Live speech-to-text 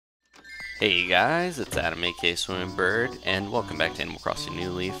Hey guys, it's Adam aka Swimming Bird, and welcome back to Animal Crossing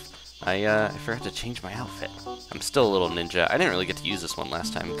New Leaf. I forgot to change my outfit. I'm still a little ninja. I didn't really get to use this one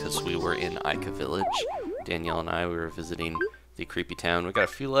last time because we were in Ica Village. Danielle and I, we were visiting the creepy town. We got a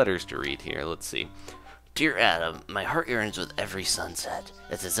few letters to read here. Let's see. Dear Adam, my heart yearns with every sunset.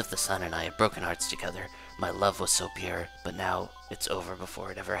 It's as if the sun and I had broken hearts together. My love was so pure, but now it's over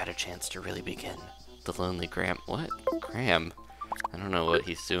before it ever had a chance to really begin. The lonely Graham. What? Graham? I don't know what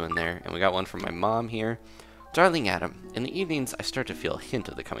he's doing there. And we got one from my mom here. Darling Adam, in the evenings I start to feel a hint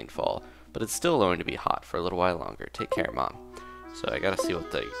of the coming fall, but it's still going to be hot for a little while longer. Take care, Mom. So I gotta see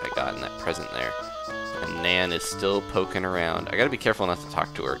what I got in that present there. And Nan is still poking around. I gotta be careful not to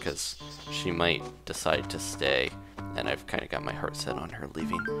talk to her because she might decide to stay. And I've kind of got my heart set on her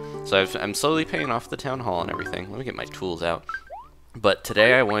leaving. So I'm slowly paying off the town hall and everything. Let me get my tools out. But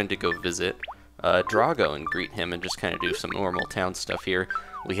today I wanted to go visit Drago and greet him and just kind of do some normal town stuff here.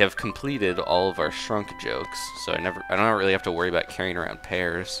 We have completed all of our shrunk jokes, so I don't really have to worry about carrying around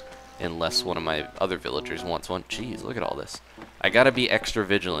pears unless one of my other villagers wants one. Jeez, look at all this. I gotta be extra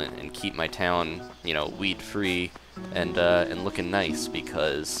vigilant and keep my town, you know, weed free and looking nice,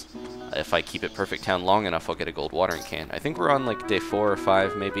 because if I keep it perfect town long enough, I'll get a gold watering can. I think we're on like day 4 or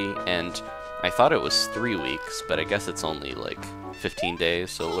 5 maybe, and I thought it was 3 weeks, but I guess it's only like 15 days,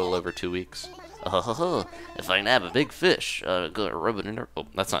 so a little over 2 weeks. If I nab a big fish, I'm gonna rub it in there. Oh,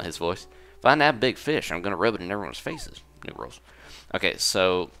 that's not his voice. If I nab a big fish, I'm gonna rub it in everyone's faces. New rules. Okay,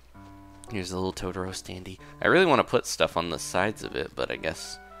 so here's the little Totoro standee. I really want to put stuff on the sides of it, but I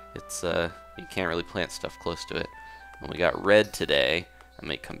guess it's you can't really plant stuff close to it. And we got Red today. I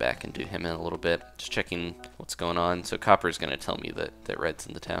might come back and do him in a little bit, just checking what's going on. So Copper's gonna tell me that Red's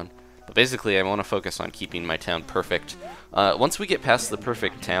in the town. But basically, I want to focus on keeping my town perfect. Once we get past the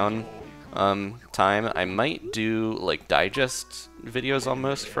perfect town time, I might do like digest videos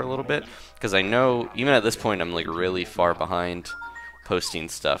almost for a little bit, because I know even at this point I'm like really far behind posting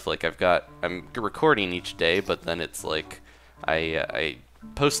stuff. Like I'm recording each day, but then it's like I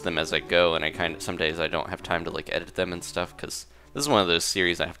post them as I go, and some days I don't have time to like edit them and stuff, because this is one of those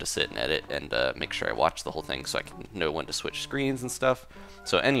series I have to sit and edit and make sure I watch the whole thing so I can know when to switch screens and stuff.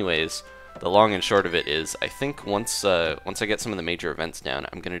 So anyways, the long and short of it is, I think once I get some of the major events down,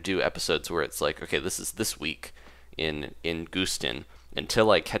 I'm going to do episodes where it's like, okay, this is this week in Gooseton until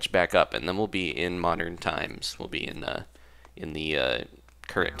I catch back up, and then we'll be in modern times. We'll be in the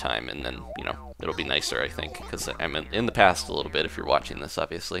current time, and then, you know, it'll be nicer, I think, because I'm in the past a little bit if you're watching this,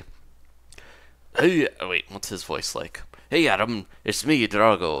 obviously. Hey, oh wait, what's his voice like? Hey Adam, it's me,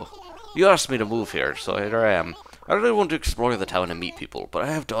 Drago. You asked me to move here, so here I am. I really want to explore the town and meet people, but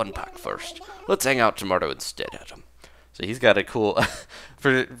I have to unpack first. Let's hang out tomorrow instead, Adam. So he's got a cool,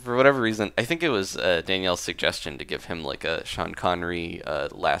 for whatever reason, I think it was Danielle's suggestion to give him like a Sean Connery,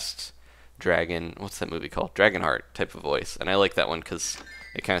 Last Dragon, what's that movie called? Dragonheart type of voice. And I like that one because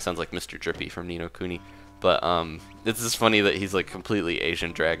it kind of sounds like Mr. Drippy from Ni no Kuni. But it's just funny that he's like completely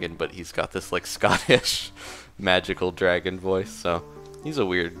Asian dragon, but he's got this like Scottish magical dragon voice. So he's a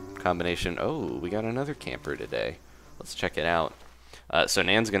weird combination. Oh, we got another camper today. Let's check it out. So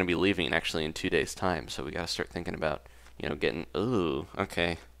Nan's gonna be leaving actually in 2 days' time, so we gotta start thinking about, you know, getting. Ooh,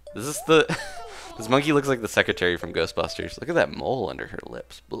 okay. This is the. This monkey looks like the secretary from Ghostbusters. Look at that mole under her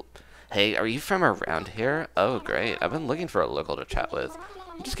lips. Boop. Hey, are you from around here? Oh, great. I've been looking for a local to chat with.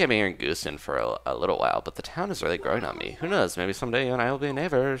 I just came here in Gooseton for a little while, but the town is really growing on me. Who knows? Maybe someday you and I will be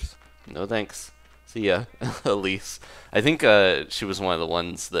neighbors. No thanks. See ya, Elise. I think she was one of the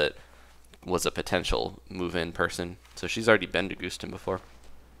ones that was a potential move-in person. So she's already been to Gooseton before.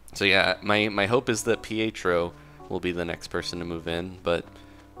 So yeah, my hope is that Pietro will be the next person to move in, but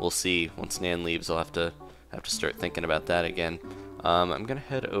we'll see. Once Nan leaves, I'll have to start thinking about that again. I'm gonna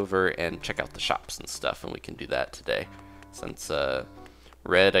head over and check out the shops and stuff, and we can do that today. Since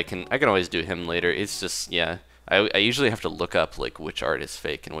Red, I can always do him later. It's just, yeah, I usually have to look up like which art is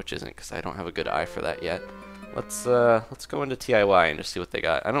fake and which isn't, because I don't have a good eye for that yet. Let's go into TIY and just see what they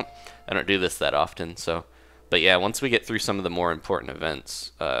got. I don't do this that often, so, but yeah, once we get through some of the more important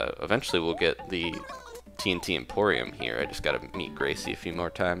events, eventually we'll get the TNT Emporium here. I just gotta meet Gracie a few more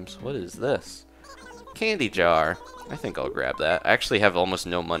times. What is this? Candy jar. I think I'll grab that. I actually have almost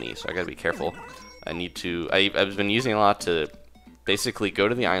no money, so I gotta be careful. I need to. I've been using a lot to basically go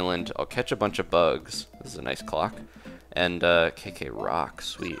to the island. I'll catch a bunch of bugs. This is a nice clock. And KK Rock,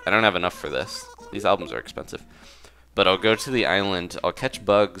 sweet. I don't have enough for this. These albums are expensive. But I'll go to the island, I'll catch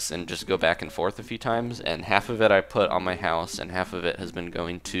bugs and just go back and forth a few times, and half of it I put on my house, and half of it has been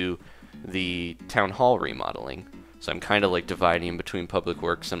going to the town hall remodeling. So I'm kind of like dividing between public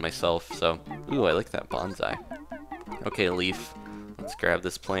works and myself. So, ooh, I like that bonsai. Okay, Leaf. Let's grab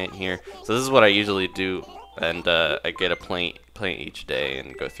this plant here. So this is what I usually do, and I get a plant each day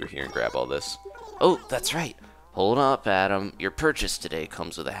and go through here and grab all this. Oh, that's right. Hold up, Adam. Your purchase today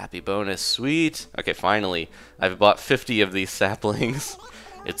comes with a happy bonus. Sweet. Okay, finally. I've bought 50 of these saplings.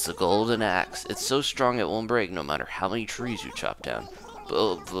 It's a golden axe. It's so strong it won't break no matter how many trees you chop down.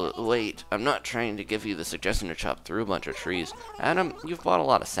 But wait, I'm not trying to give you the suggestion to chop through a bunch of trees. Adam, you've bought a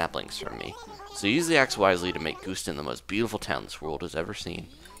lot of saplings from me. So use the axe wisely to make Gooseton the most beautiful town this world has ever seen.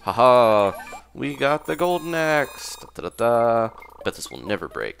 Haha, we got the golden axe. Da, da, da, da. Bet this will never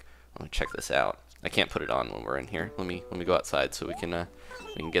break. Let me check this out. I can't put it on when we're in here. Let me go outside so we can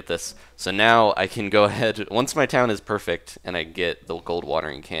get this. So now I can go ahead. Once my town is perfect and I get the gold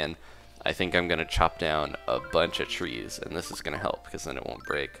watering can, I think I'm gonna chop down a bunch of trees, and this is gonna help because then it won't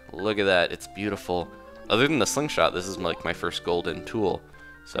break. Look at that, it's beautiful. Other than the slingshot, this is like my first golden tool.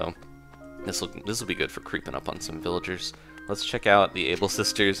 So this will be good for creeping up on some villagers. Let's check out the Able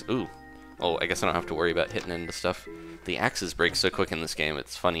Sisters. Ooh. Oh, I guess I don't have to worry about hitting into stuff. The axes break so quick in this game.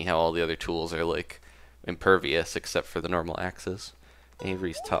 It's funny how all the other tools are like impervious except for the normal axes.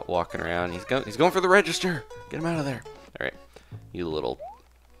 Avery's walking around. He's going for the register. Get him out of there. All right, you little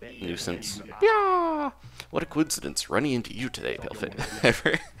nuisance. Yeah. What a coincidence running into you today,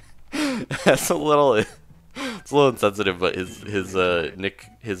 Paleface. That's a little. It's a little insensitive, but his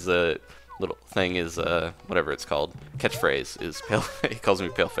little thing is whatever it's called, catchphrase is Paleface. He calls me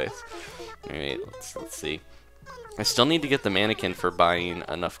Paleface. All right, let's see. I still need to get the mannequin for buying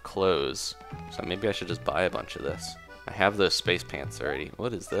enough clothes, so maybe I should just buy a bunch of this. I have those space pants already.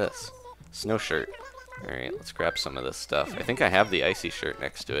 What is this? Snow shirt. Alright, let's grab some of this stuff. I think I have the icy shirt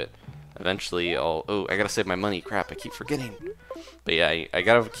next to it. Eventually I'll... Oh, I gotta save my money. Crap, I keep forgetting. But yeah, I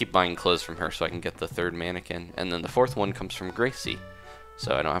gotta keep buying clothes from her so I can get the third mannequin. And then the fourth one comes from Gracie.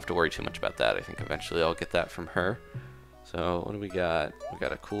 So I don't have to worry too much about that. I think eventually I'll get that from her. So what do we got? We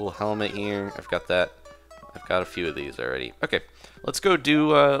got a cool helmet here. I've got that. I've got a few of these already. Okay, let's go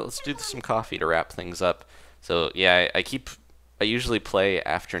do some coffee to wrap things up. So yeah, I usually play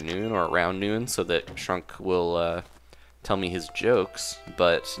afternoon or around noon so that Shrunk will tell me his jokes.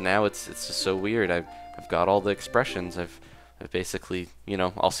 But now it's just so weird. I've got all the expressions. I've basically, you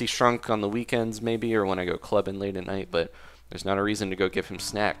know, I'll see Shrunk on the weekends maybe or when I go clubbing late at night. But there's not a reason to go give him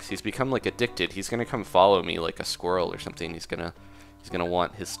snacks. He's become like addicted. He's gonna come follow me like a squirrel or something. He's gonna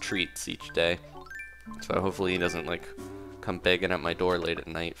want his treats each day. So hopefully he doesn't like come begging at my door late at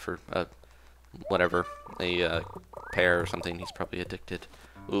night for whatever, a pear or something. He's probably addicted.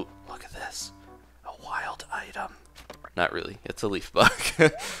 Ooh, look at this. A wild item. Not really. It's a leaf bug.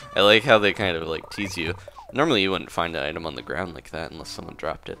 I like how they kind of like tease you. Normally you wouldn't find an item on the ground like that unless someone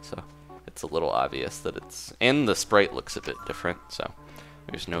dropped it, so it's a little obvious that it's... And the sprite looks a bit different, so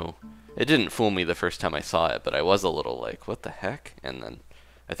there's no... It didn't fool me the first time I saw it, but I was a little like, what the heck? And then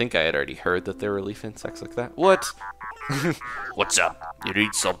I think I had already heard that there were leaf insects like that. What? What's up? You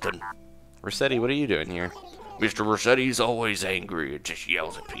need something? Resetti, what are you doing here? Mr. Resetti's always angry and just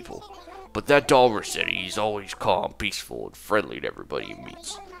yells at people. But that doll Resetti, he's always calm, peaceful, and friendly to everybody he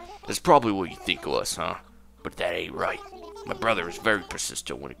meets. That's probably what you think of us, huh? But that ain't right. My brother is very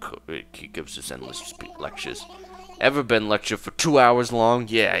persistent when he gives us endless lectures. Ever been lectured for 2 hours long?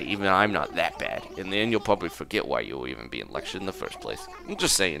 Yeah, even I'm not that bad. In the end, you'll probably forget why you were even being lectured in the first place. I'm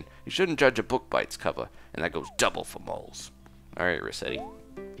just saying, you shouldn't judge a book by its cover, and that goes double for moles. Alright, Resetti.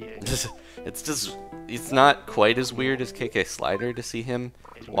 It's not quite as weird as KK Slider to see him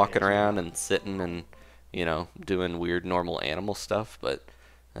walking around and sitting and, you know, doing weird normal animal stuff, but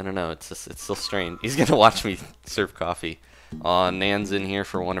I don't know, it's still strange. He's gonna watch me serve coffee. Aw, Nan's in here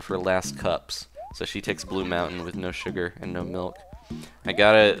for one of her last cups. So she takes Blue Mountain with no sugar and no milk. I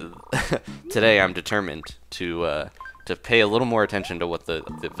gotta... Today I'm determined to pay a little more attention to what the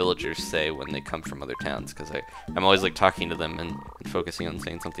villagers say when they come from other towns, because I'm always like talking to them and focusing on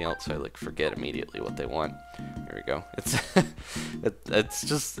saying something else, so I like forget immediately what they want. Here we go. It's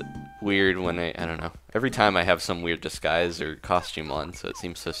just weird when I don't know. Every time I have some weird disguise or costume on, so it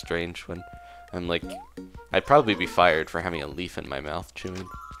seems so strange when I'm like... I'd probably be fired for having a leaf in my mouth chewing.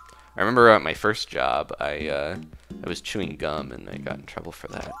 I remember at my first job, I was chewing gum, and I got in trouble for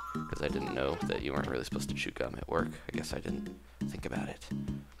that, because I didn't know that you weren't really supposed to chew gum at work. I guess I didn't think about it.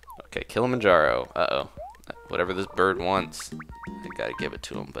 Okay, Kilimanjaro. Uh-oh. Whatever this bird wants, I gotta give it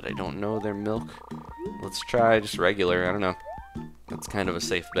to him, but I don't know their milk. Let's try just regular, I don't know. That's kind of a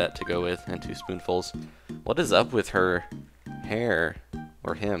safe bet to go with, and 2 spoonfuls. What is up with her hair?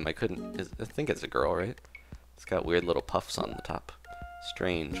 Or him? I think it's a girl, right? It's got weird little puffs on the top.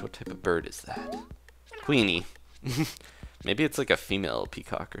 Strange. What type of bird is that? Queenie. Maybe it's like a female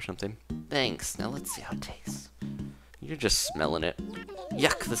peacock or something. Thanks. Now let's see how it tastes. You're just smelling it.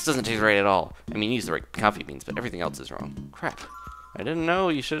 Yuck, this doesn't taste right at all. I mean, you used the right coffee beans, but everything else is wrong. Crap. I didn't know.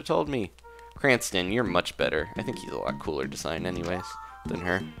 You should have told me. Cranston, you're much better. I think he's a lot cooler design anyways than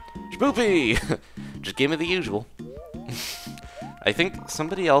her. Spoopy! Just give me the usual. I think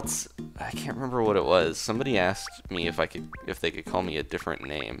somebody else, I can't remember what it was. Somebody asked me if they could call me a different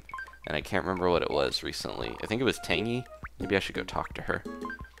name, and I can't remember what it was recently. I think it was Tangy. Maybe I should go talk to her.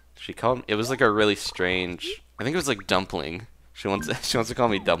 She called. It was like a really strange. I think it was like dumpling. She wants to call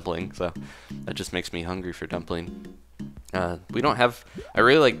me dumpling, so that just makes me hungry for dumpling. We don't have. I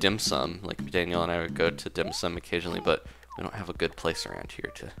really like dim sum. Like Daniel and I would go to dim sum occasionally, but we don't have a good place around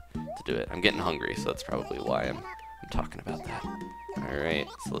here to do it. I'm getting hungry, so that's probably why I'm talking about that. Alright,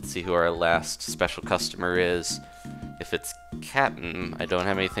 so let's see who our last special customer is. If it's Captain, I don't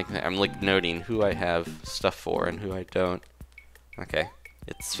have anything. I'm like noting who I have stuff for and who I don't. Okay,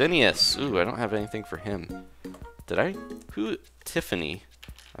 it's Phineas. Ooh, I don't have anything for him. Did I? Who? Tiffany.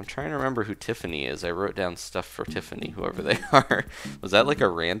 I'm trying to remember who Tiffany is. I wrote down stuff for Tiffany, whoever they are. Was that like a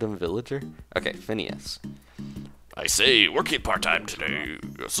random villager? Okay, Phineas. I say, working part-time today.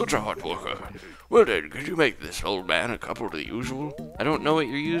 You're such a hard worker. Well then, could you make this old man a cup of the usual? I don't know what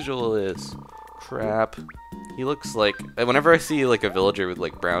your usual is. Crap. He looks like... Whenever I see like a villager with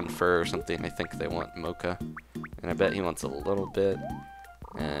like brown fur or something, I think they want mocha. And I bet he wants a little bit.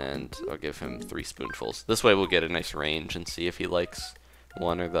 And I'll give him 3 spoonfuls. This way we'll get a nice range and see if he likes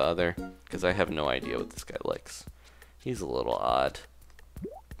one or the other. Because I have no idea what this guy likes. He's a little odd.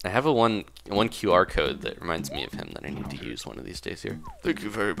 I have a one QR code that reminds me of him that I need to use one of these days here. Thank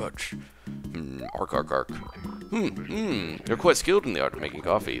you very much. Ark, ark, ark. You're quite skilled in the art of making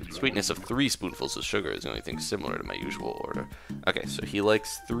coffee. The sweetness of 3 spoonfuls of sugar is the only thing similar to my usual order. Okay, so he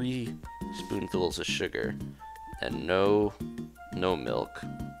likes 3 spoonfuls of sugar and no milk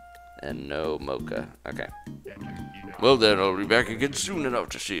and no mocha. Okay. Well then, I'll be back again soon enough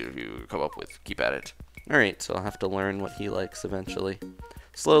to see if you come up with. Keep at it. Alright, so I'll have to learn what he likes eventually.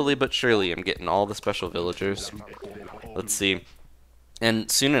 Slowly but surely, I'm getting all the special villagers. Let's see. And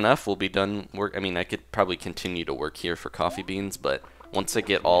soon enough, we'll be done work. I mean, I could probably continue to work here for coffee beans, but once I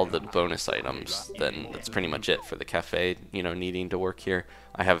get all the bonus items, then that's pretty much it for the cafe, you know, needing to work here.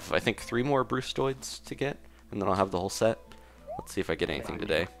 I have, I think, 3 more Brewstoids to get, and then I'll have the whole set. Let's see if I get anything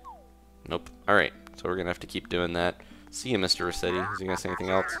today. Nope. Alright, so we're going to have to keep doing that. See you, Mr. Resetti. Is he going to say anything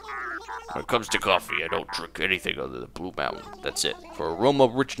else? When it comes to coffee, I don't drink anything other than Blue Mountain. That's it. For aroma,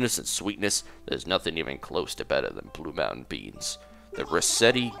 richness, and sweetness, there's nothing even close to better than Blue Mountain beans. The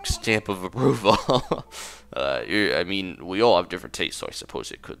Resetti stamp of approval. I mean, we all have different tastes, so I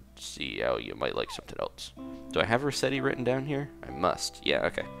suppose it could see how you might like something else. Do I have Resetti written down here? I must. Yeah,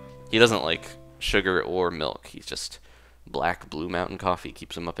 okay. He doesn't like sugar or milk. He's just black Blue Mountain coffee.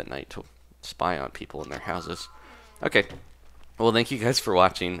 Keeps him up at night to spy on people in their houses. Okay. Well, thank you guys for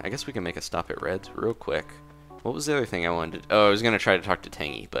watching. I guess we can make a stop at Red's real quick. What was the other thing I wanted to... Oh, I was going to try to talk to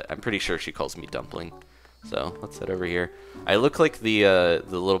Tangy, but I'm pretty sure she calls me Dumpling. So, let's head over here. I look like the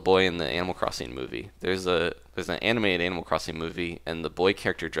little boy in the Animal Crossing movie. There's an animated Animal Crossing movie, and the boy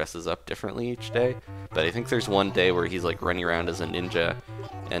character dresses up differently each day. But I think there's one day where he's, like, running around as a ninja,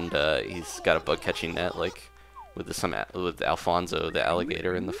 and he's got a bug-catching net, like, with Alfonso, the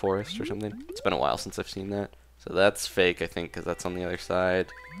alligator in the forest or something. It's been a while since I've seen that. So that's fake, I think, because that's on the other side.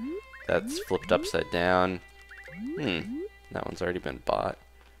 That's flipped upside down. That one's already been bought.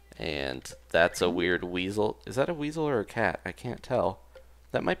 And that's a weird weasel. Is that a weasel or a cat? I can't tell.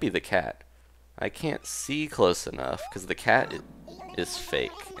 That might be the cat. I can't see close enough, because the cat is fake,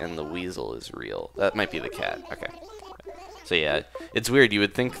 and the weasel is real. That might be the cat. Okay. So yeah, it's weird. You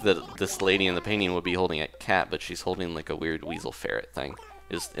would think that this lady in the painting would be holding a cat, but she's holding like a weird weasel ferret thing,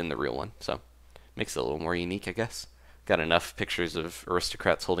 is in the real one. So makes it a little more unique, I guess. Got enough pictures of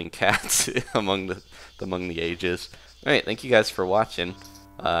aristocrats holding cats among the ages. Alright, thank you guys for watching.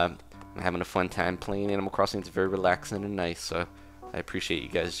 I'm having a fun time playing Animal Crossing. It's very relaxing and nice, so I appreciate you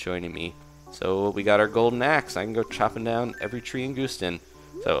guys joining me. So we got our golden axe. I can go chopping down every tree in Gooseton.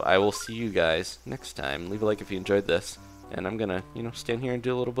 So I will see you guys next time. Leave a like if you enjoyed this. And I'm gonna, stand here and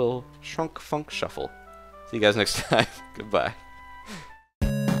do a little bit of shrunk funk shuffle. See you guys next time. Goodbye.